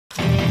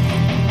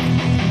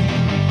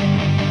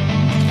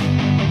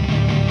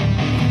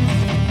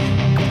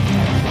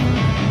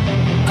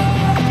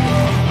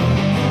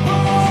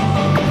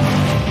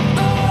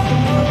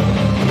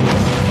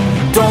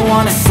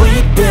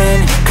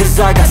cause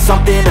I got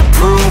something to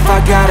prove. I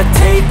gotta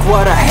take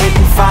what I hate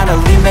and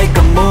finally make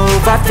a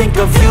move. I think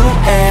of you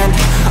and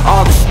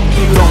all the shit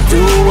you don't do.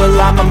 Well,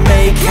 I'ma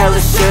make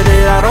hella sure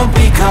that I don't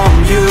become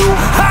you.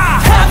 I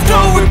have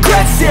no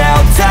regrets, yeah,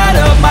 I'll tie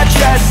up my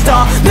chest.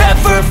 I'll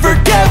never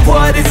forget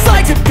what it's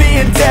like to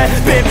be in debt.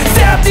 Been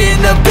stabbed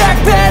in the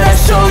back bed, I'll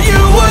show you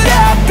what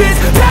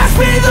happens. Pass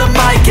me the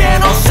mic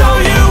and I'll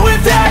show you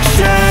with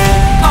action.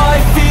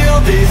 I feel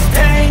this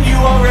pain, you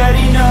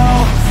already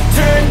know.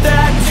 Turn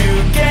that to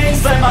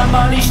gains, let my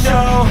money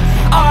show.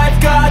 I've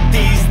got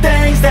these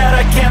things that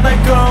I can't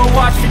let go.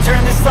 Watch me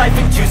turn this life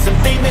into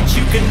something that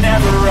you can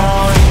never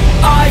own.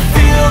 I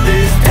feel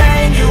this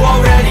pain, you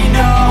already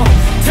know.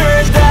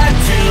 Turn that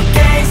to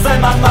gains, let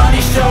my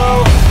money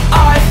show.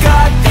 I've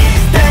got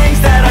these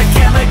things that I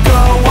can't let go.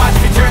 Watch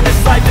me turn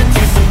this life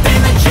into something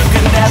that you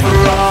can never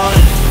own.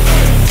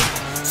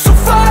 So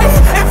fight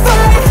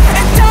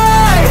and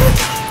die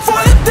for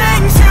the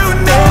things you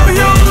know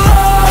you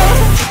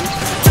love.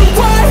 Do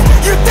what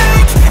you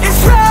think is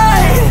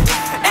right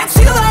and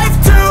see life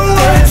do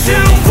what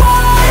you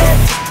want.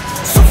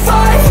 So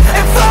fight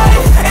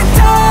and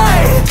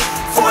die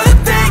for the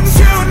things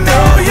you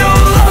know you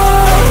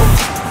love.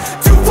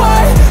 Do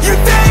what you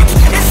think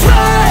is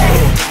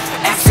right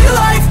and see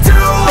life do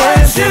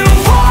what you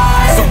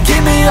want. So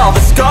give me all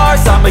the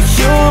scars, I'm a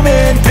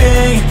human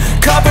being.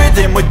 Cover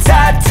them with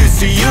tattoos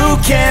so you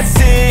can't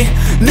see.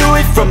 Knew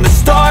it from the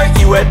start,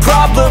 you had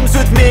problems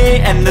with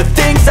me and the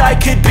things I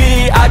could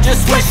be, I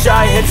just wish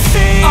I had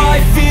seen.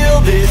 I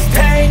feel this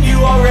pain, you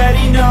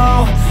already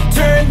know.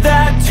 Turn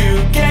that to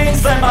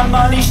gains, let my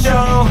money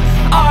show.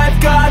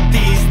 I've got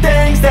these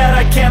things that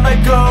I can't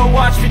let go.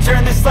 Watch me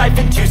turn this life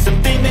into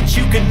something that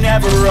you can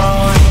never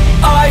own.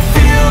 I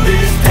feel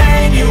this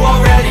pain, you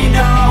already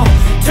know.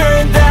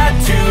 Turn that